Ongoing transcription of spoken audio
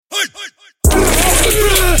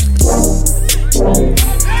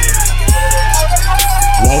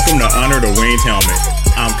Wolverines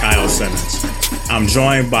helmet. I'm Kyle Simmons. I'm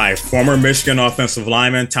joined by former Michigan offensive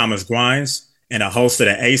lineman Thomas Guynes and a host of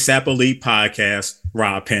the ASAP Elite podcast,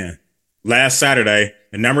 Rob Penn. Last Saturday,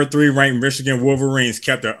 the number 3 ranked Michigan Wolverines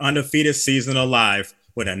kept their undefeated season alive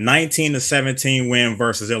with a 19-17 win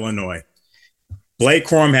versus Illinois. Blake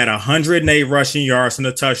Corum had 108 rushing yards and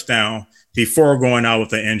a touchdown before going out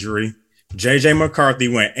with an injury. J.J. McCarthy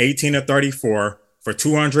went 18-34 for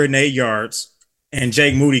 208 yards, and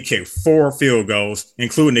Jake Moody kicked 4 field goals,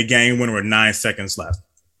 including the game winner with 9 seconds left.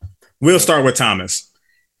 We'll start with Thomas.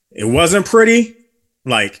 It wasn't pretty,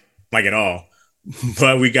 like at all,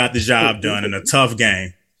 but we got the job done in a tough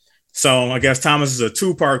game. So I guess, Thomas, is a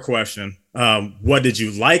 2-part question. What did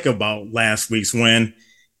you like about last week's win?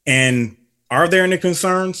 And are there any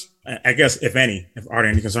concerns? I guess, if any, are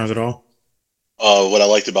there any concerns at all? What I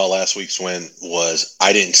liked about last week's win was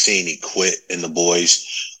I didn't see any quit in the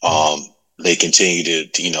boys. They continue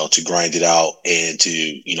to grind it out and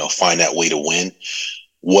to, find that way to win.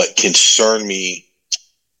 What concerned me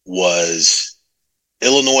was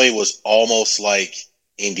Illinois was almost like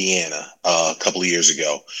Indiana a couple of years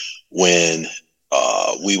ago when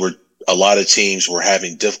a lot of teams were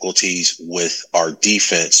having difficulties with our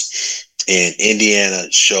defense, and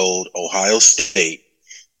Indiana showed Ohio State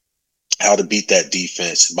how to beat that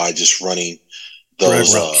defense by just running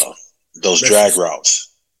those drag routes.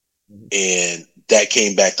 And that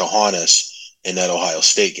came back to haunt us in that Ohio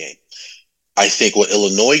State game. I think what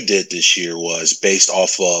Illinois did this year was based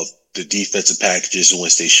off of the defensive packages in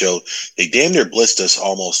which they showed. They damn near blitzed us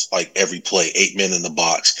almost like every play, 8 men in the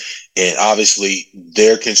box. And obviously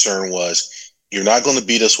their concern was, you're not going to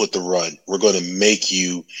beat us with the run. We're going to make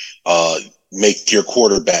you make your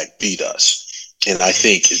quarterback beat us. And I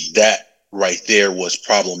think that right there was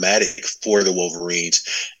problematic for the Wolverines,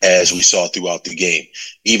 as we saw throughout the game.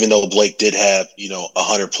 Even though Blake did have,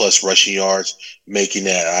 100 plus rushing yards, making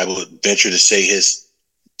that, I would venture to say, his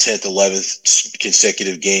 10th, 11th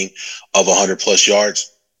consecutive game of 100 plus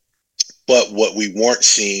yards. But what we weren't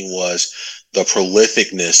seeing was the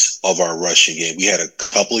prolificness of our rushing game. We had a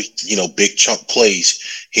couple of, big chunk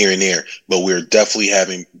plays here and there, but we were definitely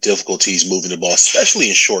having difficulties moving the ball, especially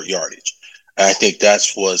in short yardage. I think that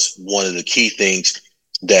was one of the key things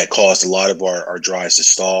that caused a lot of our drives to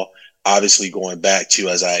stall. Obviously, going back to,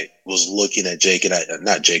 as I was looking at Jake, and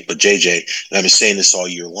not Jake, but JJ, and I've been saying this all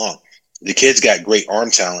year long, the kid's got great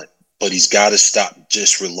arm talent, but he's got to stop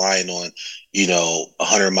just relying on,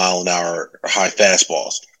 100-mile-an-hour high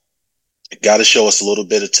fastballs. Got to show us a little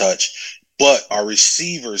bit of touch, but our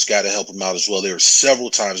receivers got to help him out as well. There were several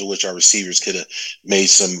times in which our receivers could have made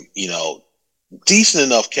some, decent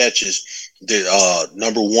enough catches.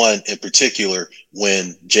 Number one in particular,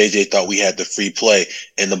 when JJ thought we had the free play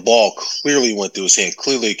and the ball clearly went through his hand,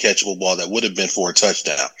 clearly a catchable ball that would have been for a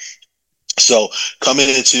touchdown. So coming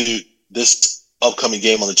into this upcoming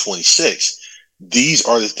game on the 26th, these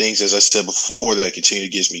are the things, as I said before, that continue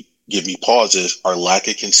to give me pauses, our lack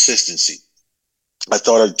of consistency. I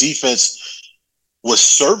thought our defense was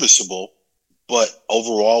serviceable, but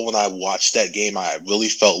overall, when I watched that game, I really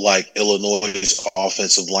felt like Illinois'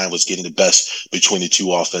 offensive line was getting the best between the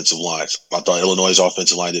two offensive lines. I thought Illinois'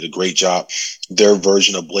 offensive line did a great job. Their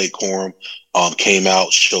version of Blake Corum came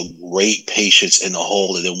out, showed great patience in the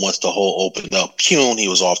hole, and then once the hole opened up, he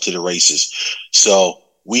was off to the races. So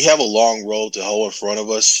we have a long road to hoe in front of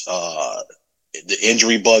us. The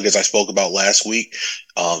injury bug, as I spoke about last week,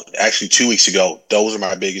 actually 2 weeks ago, those are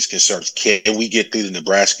my biggest concerns. Can we get through the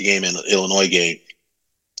Nebraska game and the Illinois game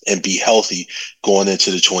and be healthy going into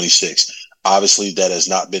the 26th? Obviously, that has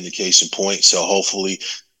not been the case in point. So hopefully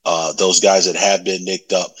those guys that have been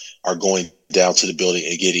nicked up are going down to the building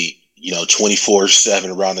and getting 24/7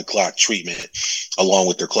 around the clock treatment, along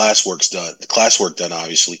with their classwork done,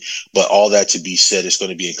 obviously. But all that to be said, it's going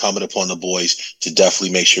to be incumbent upon the boys to definitely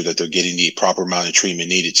make sure that they're getting the proper amount of treatment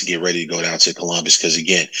needed to get ready to go down to Columbus. Because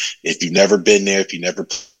again, if you've never been there, if you never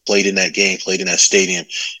played in that game, played in that stadium,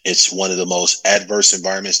 it's one of the most adverse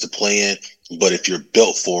environments to play in. But if you're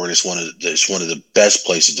built for it, it's one of the best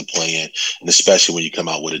places to play in, and especially when you come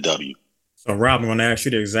out with a W. So, Rob, I'm going to ask you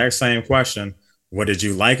the exact same question. What did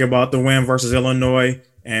you like about the win versus Illinois,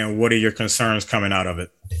 and what are your concerns coming out of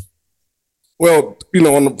it? Well,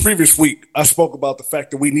 on the previous week, I spoke about the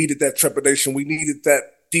fact that we needed that trepidation. We needed that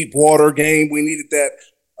deep water game. We needed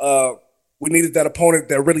that opponent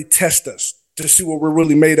that really tests us to see what we're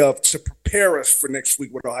really made of, to prepare us for next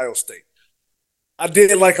week with Ohio State. I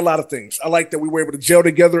did like a lot of things. I like that we were able to gel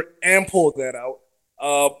together and pull that out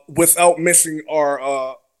without missing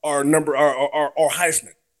our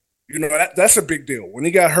Heisman. That's a big deal. When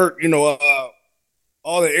he got hurt,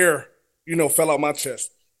 all the air, fell out my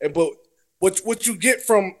chest. But what you get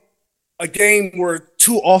from a game where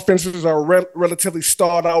two offenses are relatively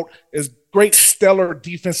stalled out is great stellar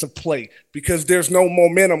defensive play because there's no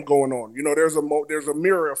momentum going on. There's a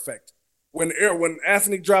mirror effect. When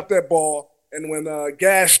Anthony dropped that ball and when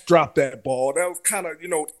Guynes dropped that ball, that was kind of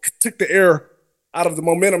took the air out of the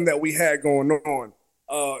momentum that we had going on.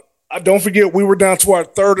 I don't forget we were down to our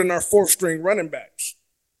third and our fourth string running backs.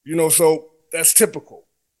 So that's typical.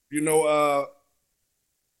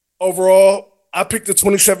 Overall, I picked a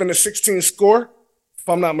 27-16 score, if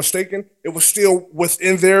I'm not mistaken. It was still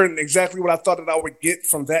within there and exactly what I thought that I would get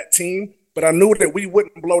from that team. But I knew that we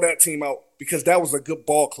wouldn't blow that team out because that was a good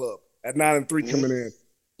ball club at 9-3 coming in.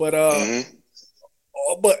 But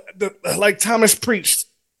like Thomas preached,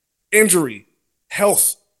 injury,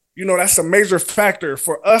 health, that's a major factor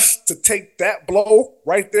for us to take that blow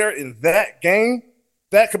right there in that game.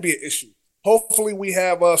 That could be an issue. Hopefully we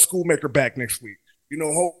have Schoolmaker back next week.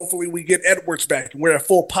 Hopefully we get Edwards back and we're at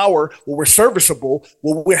full power, where we're serviceable,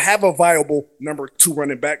 where we have a viable number 2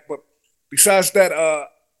 running back. But besides that,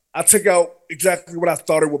 I took out exactly what I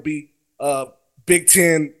thought it would be. Big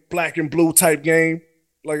Ten black and blue type game.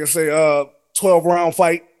 Like I say, 12-round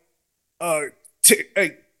fight.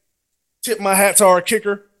 Tip my hat to our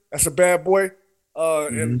kicker. That's a bad boy.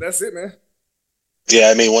 And that's it, man. Yeah,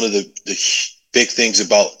 I mean, one of the big things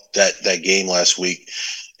about that game last week,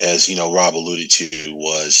 as Rob alluded to,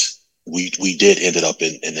 was we did ended up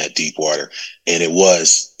in that deep water, and it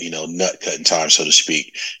was nut cutting time, so to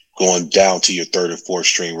speak, going down to your third or fourth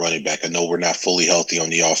string running back. I know we're not fully healthy on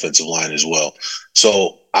the offensive line as well,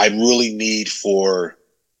 so I really need for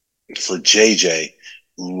JJ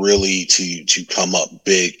really to come up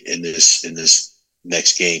big in this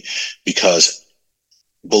next game, because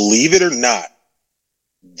believe it or not,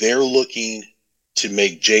 they're looking to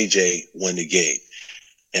make JJ win the game.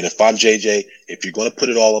 And if I'm JJ, if you're going to put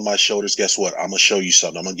it all on my shoulders, guess what? I'm going to show you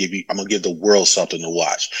something. I'm going to give the world something to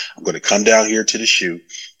watch. I'm going to come down here to the shoot.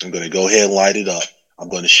 I'm going to go ahead and light it up. I'm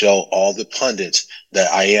going to show all the pundits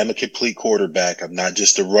that I am a complete quarterback. I'm not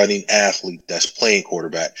just a running athlete that's playing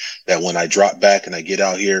quarterback, that when I drop back and I get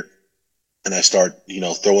out here and I start,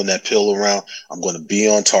 throwing that pill around, I'm going to be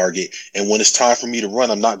on target. And when it's time for me to run,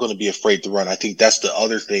 I'm not going to be afraid to run. I think that's the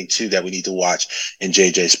other thing too that we need to watch in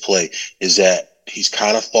JJ's play, is that he's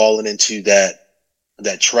kind of fallen into that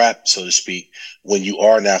trap, so to speak, when you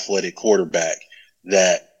are an athletic quarterback,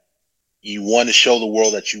 that you want to show the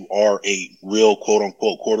world that you are a real quote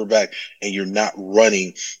unquote quarterback, and you're not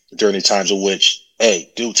running during the times in which,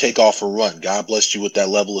 hey, dude, take off and run. God blessed you with that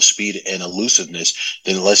level of speed and elusiveness.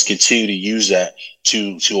 Then let's continue to use that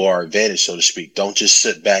to our advantage, so to speak. Don't just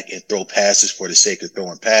sit back and throw passes for the sake of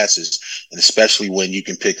throwing passes, and especially when you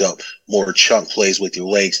can pick up more chunk plays with your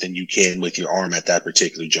legs than you can with your arm at that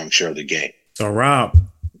particular juncture of the game. So, Rob,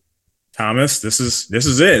 Thomas, this is it. This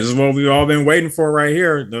is what we've all been waiting for right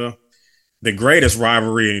here. The greatest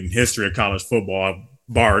rivalry in history of college football,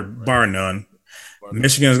 bar none.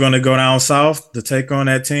 Michigan's going to go down south to take on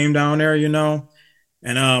that team down there,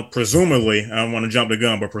 and presumably, I don't want to jump the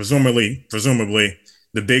gun, but presumably,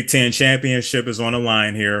 the Big Ten championship is on the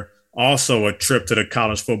line here. Also, a trip to the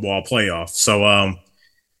college football playoff. So,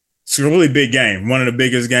 it's a really big game. One of the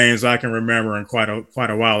biggest games I can remember in quite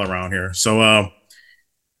a while around here. So,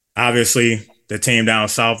 obviously, the team down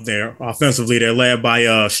south there, offensively, they're led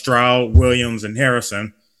by Stroud, Williams, and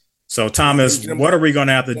Harrison. So, Thomas, what are we going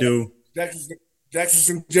to have to do?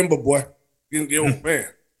 Jackson Jimbo, boy. Man.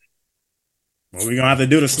 What are we going to have to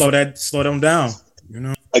do to slow them down?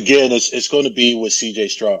 Again, it's going to be with CJ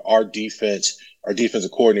Stroud. Our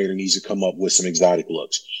defensive coordinator needs to come up with some exotic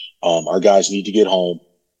looks. Our guys need to get home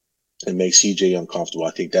and make CJ uncomfortable.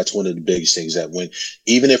 I think that's one of the biggest things, that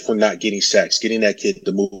even if we're not getting sacks, getting that kid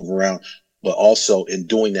to move around, but also in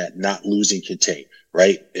doing that, not losing contain,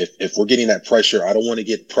 right? If we're getting that pressure, I don't want to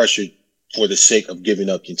get pressured for the sake of giving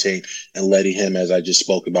up contain and letting him, as I just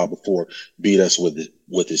spoke about before, beat us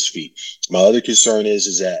with his feet. My other concern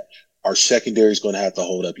is that our secondary is going to have to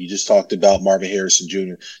hold up. You just talked about Marvin Harrison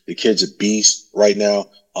Jr. The kid's a beast right now.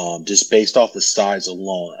 Just based off the size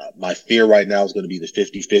alone, my fear right now is going to be the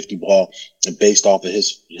 50-50 ball, and based off of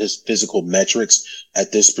his physical metrics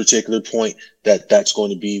at this particular point, that's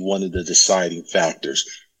going to be one of the deciding factors.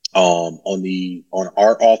 On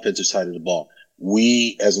our offensive side of the ball,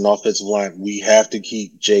 we, as an offensive line, we have to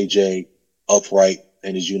keep JJ upright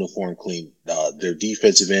and his uniform clean. Their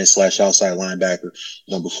defensive end / outside linebacker,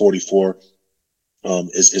 number 44,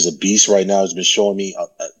 is a beast right now. Has been showing me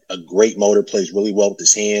a great motor, plays really well with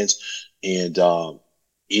his hands. And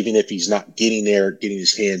even if he's not getting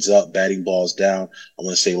his hands up, batting balls down, I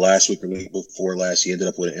want to say last week or week before last, he ended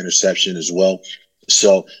up with an interception as well.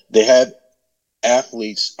 So they have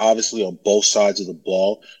athletes, obviously, on both sides of the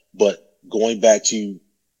ball, but going back to,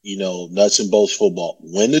 nuts and bolts football,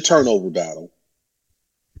 win the turnover battle,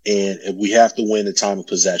 and we have to win the time of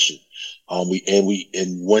possession.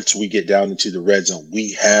 Once we get down into the red zone,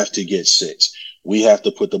 we have to get 6. We have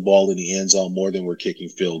to put the ball in the end zone more than we're kicking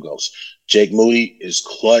field goals. Jake Moody is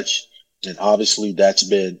clutch, and obviously that's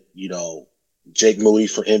been, Jake Moody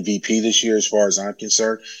for MVP this year as far as I'm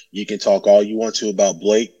concerned. You can talk all you want to about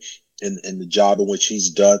Blake and the job in which he's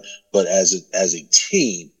done, but as a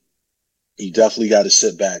team, you definitely got to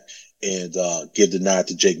sit back and give the nod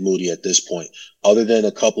to Jake Moody at this point. Other than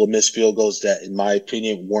a couple of missed field goals that, in my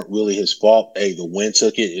opinion, weren't really his fault. Hey, the wind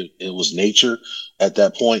took it. It was nature at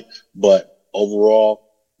that point. But overall,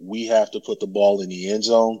 we have to put the ball in the end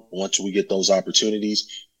zone once we get those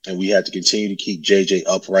opportunities, and we have to continue to keep JJ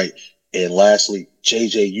upright. And lastly,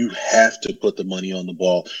 JJ, you have to put the money on the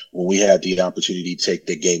ball when we have the opportunity to take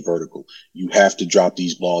the game vertical. You have to drop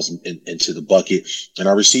these balls into the bucket, and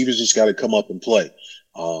our receivers just got to come up and play.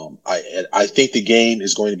 I think the game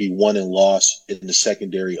is going to be won and lost in the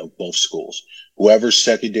secondary of both schools. Whoever's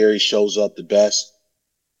secondary shows up the best,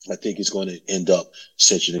 I think is going to end up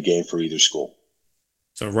cinching the game for either school.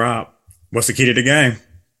 So, Rob, what's the key to the game?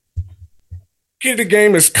 Key to the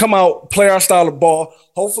game is come out, play our style of ball.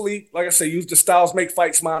 Hopefully, like I said, use the styles make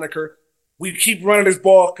fights moniker. We keep running this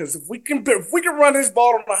ball because if we can run this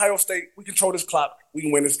ball on Ohio State, we control this clock. We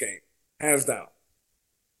can win this game, hands down.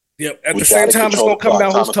 Yep. At the same time, it's going to come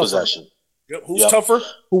down who's tougher. Possession. Yep. Who's tougher?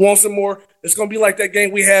 Who wants it more? It's going to be like that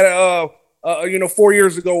game we had, 4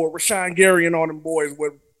 years ago with Rashawn Gary and all them boys,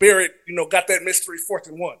 where Barrett, got that mystery 4th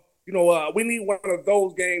and 1. We need one of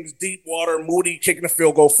those games, deep water, Moody kicking a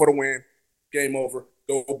field goal for the win. Game over.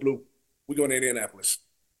 Go blue. We're going to Indianapolis.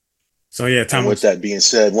 So, yeah, Tom. With that being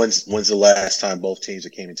said, when's the last time both teams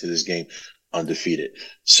that came into this game undefeated?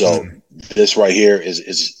 So this right here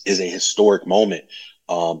is a historic moment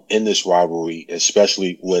in this rivalry,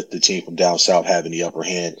 especially with the team from down south having the upper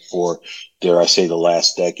hand for, dare I say, the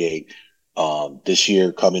last decade. This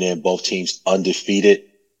year coming in, both teams undefeated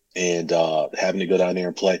and having to go down there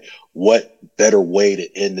and play. What better way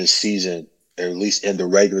to end this season, or at least end the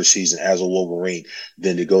regular season as a Wolverine,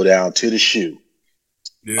 than to go down to the shoe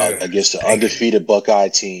against the undefeated Buckeye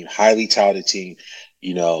team, highly touted team,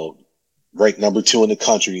 ranked number 2 in the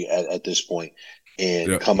country at this point,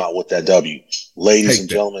 and come out with that W. Ladies and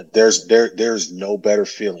gentlemen, there's no better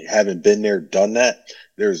feeling. Having been there, done that,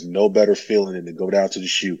 there's no better feeling than to go down to the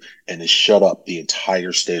shoe and to shut up the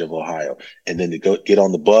entire state of Ohio, and then to go get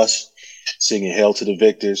on the bus, singing "Hail to the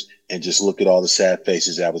Victors," and just look at all the sad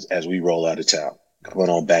faces as we roll out of town. Coming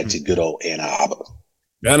on back to good old Ann Arbor.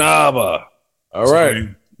 Ann Arbor. All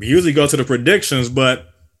right. We usually go to the predictions, but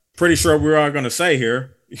pretty sure we're all going to say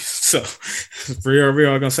here. So we're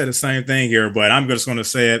all going to say the same thing here, but I'm just going to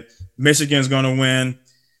say it. Michigan's going to win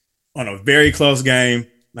on a very close game.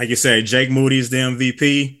 Like you said, Jake Moody's the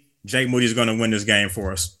MVP. Jake Moody's going to win this game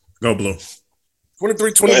for us. Go blue.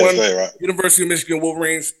 23-21, University of Michigan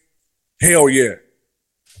Wolverines. Hell yeah.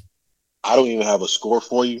 I don't even have a score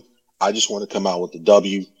for you. I just want to come out with the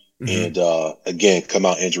W and, again, come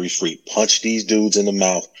out injury-free. Punch these dudes in the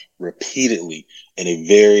mouth repeatedly in a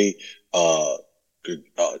very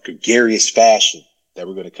gregarious fashion that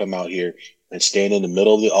we're going to come out here and stand in the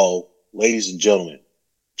middle of the O. Ladies and gentlemen,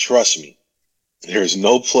 trust me, there's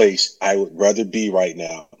no place I would rather be right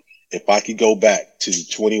now. If I could go back to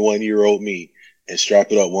 21-year-old me and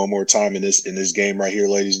strap it up one more time in this game right here,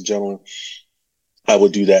 ladies and gentlemen, I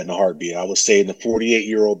would do that in a heartbeat. I would say in the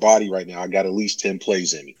 48-year-old body right now, I got at least 10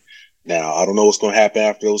 plays in me. Now, I don't know what's going to happen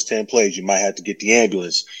after those 10 plays. You might have to get the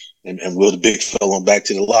ambulance and wheel the big fella back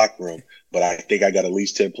to the locker room. But I think I got at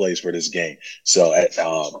least 10 plays for this game. So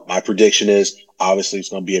my prediction is, obviously, it's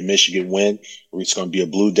going to be a Michigan win. It's going to be a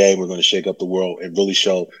blue day. We're going to shake up the world and really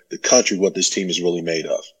show the country what this team is really made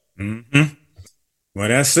of. Mm-hmm. Well,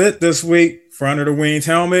 that's it this week for Under the Wings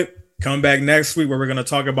Helmet. Come back next week where we're going to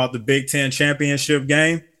talk about the Big Ten championship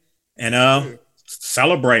game and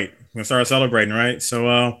celebrate. We're going to start celebrating, right?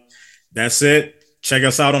 So that's it. Check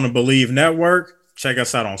us out on the Believe Network. Check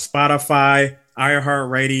us out on Spotify,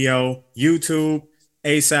 iHeartRadio, YouTube,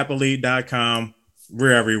 ASAPElite.com.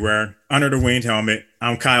 We're everywhere. Under the Winged Helmet.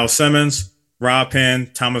 I'm Kyle Simmons, Rob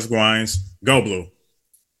Penn, Thomas Guynes. Go Blue.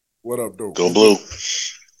 What up, dude? Go Blue.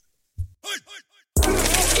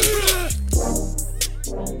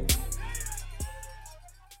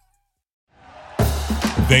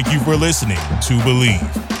 Thank you for listening to Believe.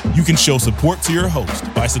 You can show support to your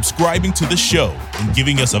host by subscribing to the show and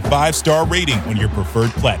giving us a 5-star rating on your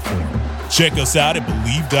preferred platform. Check us out at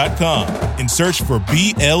Believe.com and search for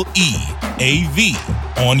BLEAV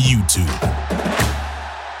on YouTube.